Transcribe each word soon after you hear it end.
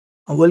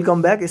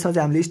Welcome back. यसमा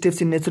चाहिँ हामीले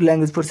steps in natural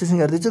language processing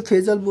गर्दैछौँ।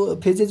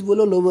 फेजेस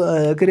बोलो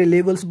के अरे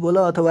लेभल्स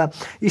बोलो अथवा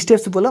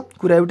स्टेप्स बोलो,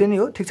 कुरा एउटै नै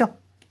हो, ठिक छ।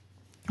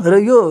 र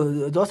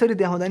यो जसरी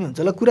देखाउँदा नि हुन्छ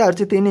ल, कुराहरू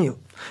चाहिँ त्यही नै हो।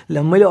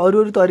 मैले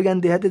अरू तरिका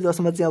देखाएको थिएँ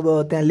जसमा चाहिँ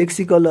अब त्यहाँ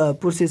लेक्सिकल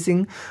प्रोसेसिङ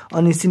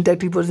अनि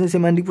सिन्ट्याक्टिक प्रोसेसिङ,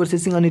 सेमान्टिक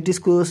प्रोसेसिङ अनि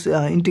डिस्कोर्स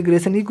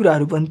इन्टिग्रेसन यी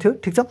कुराहरू पनि थियो,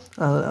 ठिक छ।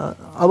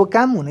 अब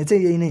काम हुने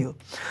चाहिँ यही नै हो।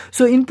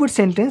 सो इनपुट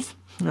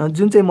सेन्टेन्स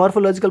जुन चाहिँ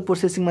मर्फोलोजिकल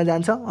प्रोसेसिङमा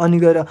जान्छ अनि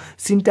गएर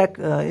सिन्ट्याक्ट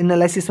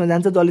एनालाइसिसमा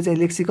जान्छ, जसले चाहिँ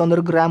लेक्सिकन र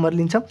ग्रामर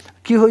लिन्छ।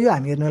 के हो यो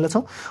हामी हेर्नेवाला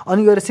छौँ।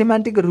 अनि गएर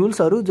सेमान्टिक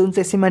रुल्सहरू जुन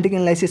चाहिँ सेमान्टिक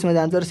एनालाइसिसमा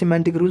जान्छ र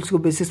सेमान्टिक रुल्सको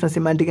बेसिसमा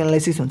सेमान्टिक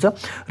एनालाइसिस हुन्छ।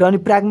 र अनि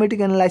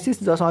प्राग्मेटिक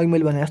एनालाइसिस जसमा अघि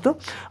मैले भने जस्तो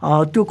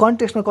त्यो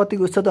कन्टेक्स्टमा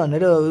कतिको छ त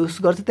भनेर उस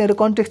गर्छ, त्यहाँनिर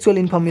कन्टेक्चुअल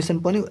इन्फर्मेसन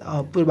पनि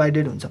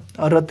प्रोभाइडेड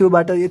हुन्छ र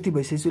त्योबाट यति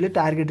भइसकेपछि उसले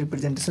टार्गेट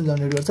रिप्रेजेन्टेसन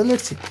जेनेरेट गर्छ।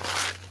 Let's see.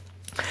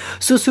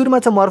 सो सुरुमा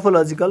छ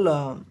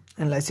मर्फोलोजिकल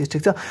एनालाइसिस,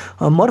 ठिक छ।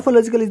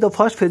 मर्फोलोजिकल is the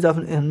first phase of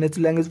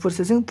natural language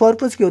processing.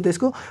 Purpose के हो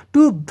त्यसको?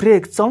 To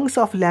brake chunks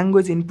of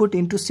language input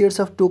into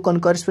sets of token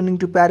corresponding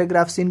to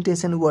paragraph,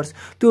 sentence and words.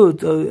 त्यो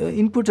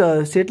input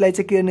सेटलाई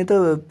चाहिँ के गर्ने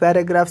त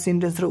प्याराग्राफ,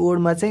 सेन्टेन्स र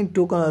वर्डमा चाहिँ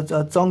token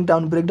chunk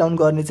down brake down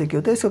गर्ने चाहिँ के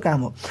हो त यसको काम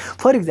हो।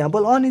 For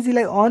example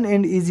अनइजीलाई on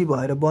and easy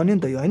भएर बन्यो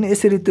नि त यो, होइन?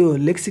 यसरी त्यो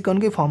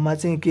लेक्सिकनकै फर्ममा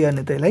चाहिँ के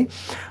गर्ने त यसलाई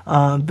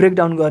ब्रेक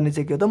डाउन गर्ने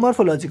चाहिँ के हो त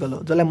मर्फोलोजिकल हो,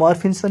 जसलाई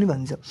मर्फिन्स पनि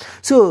भनिन्छ।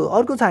 सो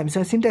अर्को छ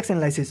हामीसँग सिन्ट्याक्स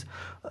एनालाइसिस।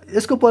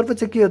 यसको पर्पज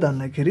चाहिँ के हो त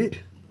भन्दाखेरि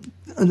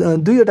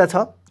दुईवटा छ।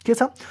 के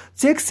छ?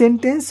 Check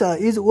sentence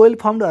is well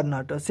firmed or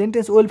not.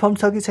 Sentence well form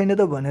छ कि छैन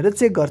त भनेर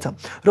चेक गर्छ।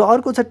 र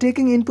अर्को छ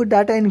taking input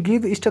data and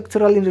give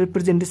structural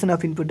representation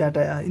of input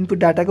data. Input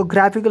डाटाको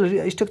graphical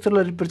structural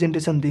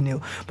representation दिने हो।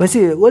 भनेपछि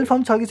वेल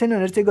फर्म छ कि छैन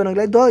भनेर चेक गर्नको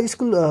लागि the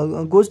school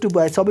goes to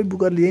boy, सबै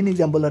बुकरले यही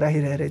इक्जाम्पल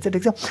राखिरहेको रहेछ,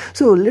 ठिक छ।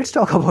 So let's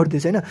talk about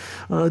this, होइन?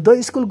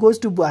 The school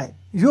goes to boy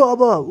यो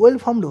अब वेल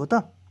फर्मड हो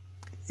त?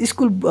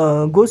 स्कुल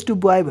गोज टु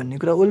बोय भन्ने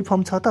कुरा वेल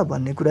फर्म छ त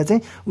भन्ने कुरा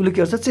चाहिँ उसले के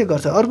गर्छ? चेक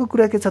गर्छ। अर्को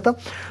कुरा के छ त?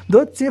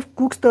 द चेफ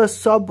कुक्स द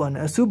सुप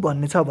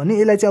भन्ने छ भने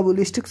यसलाई चाहिँ अब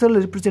उसले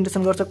स्ट्रक्चरल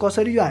रिप्रेजेन्टेसन गर्छ।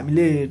 कसरी? यो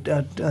हामीले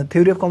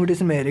थ्योरी अफ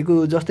कम्पिटिसनमा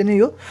हेरेको जस्तै नै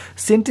यो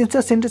सेन्टेन्स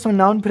छ। सेन्टेन्समा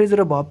नाउन फ्रेज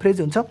र भर्ब फ्रेज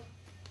हुन्छ।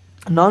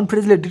 नाउन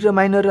फ्रेजले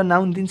डिटरमाइनर र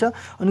नाउन दिन्छ,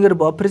 अनि गएर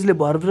भर्ब फ्रेजले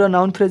भर्ब र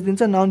नाउन फ्रेज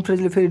दिन्छ, नाउन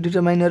फ्रेजले फेरि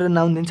डिटरमाइनर र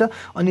नाउन दिन्छ,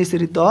 अनि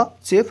यसरी द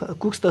चेफ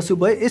कुक्स द सुप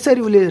भयो। यसरी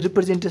उसले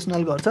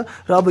रिप्रेजेन्टेसनल गर्छ।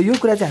 र अब यो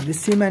कुरा चाहिँ हामीले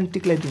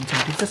सेमान्टिकलाई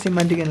दिन्छौँ, ठिक छ?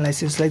 सेमान्टिक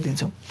एनालाइसिसलाई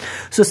दिन्छौँ।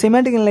 सो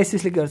सेमान्टिक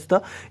एनालाइसिसले के गर्छ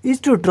त?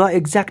 Is to draw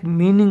exact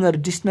meaning or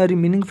dictionary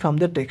meaning from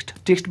the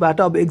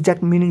टेक्स्टबाट। अब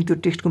एक्ज्याक्ट मिनिङ, त्यो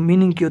टेक्स्टको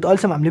मिनिङ के हो त?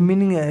 अहिलेसम्म हामीले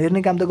मिनिङ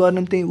हेर्ने काम त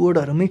गर्नु त्यही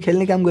वर्डहरूमै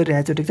खेल्ने काम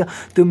गरिरहेको छ, ठिक छ?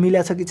 त्यो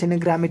मिला छ कि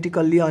छैन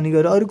ग्रामेटिकल्ली, अनि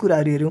गएर अरू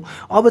कुराहरू हेऱ्यौँ।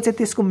 अब चाहिँ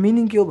त्यसको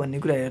मिनिङ के हो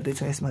भन्ने कुरा हेर्दै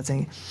यसमा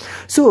चाहिँ।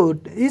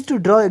 So is to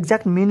draw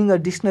exact meaning or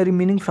dictionary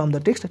meaning from the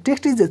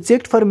text is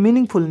checked for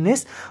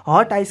मिनिङफुलनेस।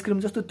 Hot ice cream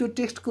जस्तो त्यो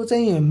टेक्स्टको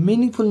चाहिँ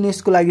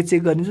मिनिङफुलनेसको लागि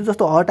चेक गरिन्छ।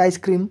 जस्तो हट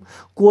आइसक्रिम,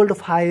 कोल्ड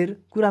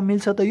फायर, कुरा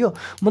मिल्छ त यो?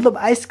 मतलब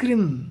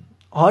आइसक्रिम,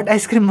 हट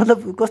आइसक्रिम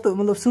मतलब कस्तो,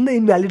 मतलब सुन्दै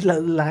इन्भ्यालिड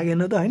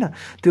लागेन त, होइन?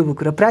 त्यो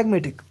कुरा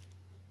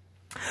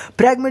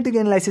प्राग्मेटिक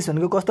एनालाइसिस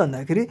भनेको कस्तो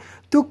भन्दाखेरि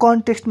त्यो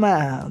कन्टेक्स्टमा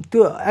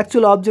त्यो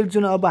एक्चुअल अब्जेक्ट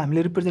जुन अब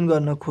हामीले रिप्रेजेन्ट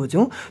गर्न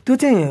खोज्यौँ त्यो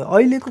चाहिँ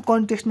अहिलेको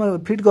कन्टेक्स्टमा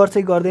फिट गर्छ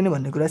कि गर्दैन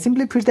भन्ने कुरा।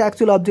 Simply fit the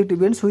actual object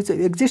events which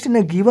exist in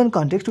a given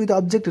context with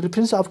object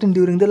reference often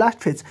during the last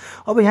phase.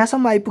 अब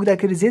यहाँसम्म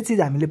आइपुग्दाखेरि जे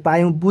चिज हामीले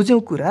पायौँ बुझ्यौँ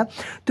कुरा,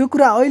 त्यो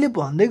कुरा अहिले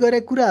भन्दै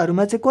गरेको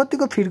कुराहरूमा चाहिँ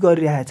कतिको फिट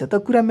गरिरहेछ त,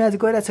 कुरा म्याच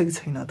गरिरहेछ कि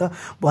छैन त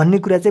भन्ने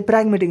कुरा चाहिँ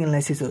प्राग्मेटिक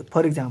एनालाइसिस हो।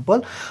 For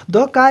example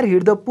the car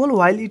hit the pole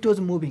while it was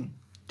moving,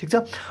 ठिक छ?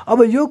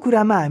 अब यो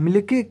कुरामा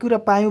हामीले के कुरा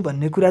पायौँ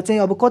भन्ने कुरा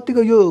चाहिँ अब कतिको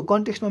यो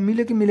कन्टेक्स्टमा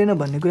मिल्यो कि मिलेन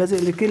भन्ने कुरा चाहिँ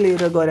यसले के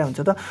लिएर गरे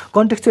हुन्छ त?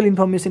 कन्टेक्चुअल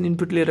इन्फर्मेसन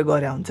इनपुट लिएर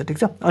गरे हुन्छ, ठिक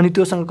छ? अनि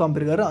त्योसँग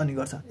कम्पेयर गरेर अनि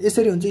गर्छ।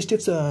 यसरी हुन्छ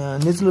स्टेप्स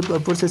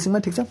नेचुरल प्रोसेसिङमा,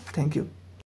 ठिक छ? Thank you.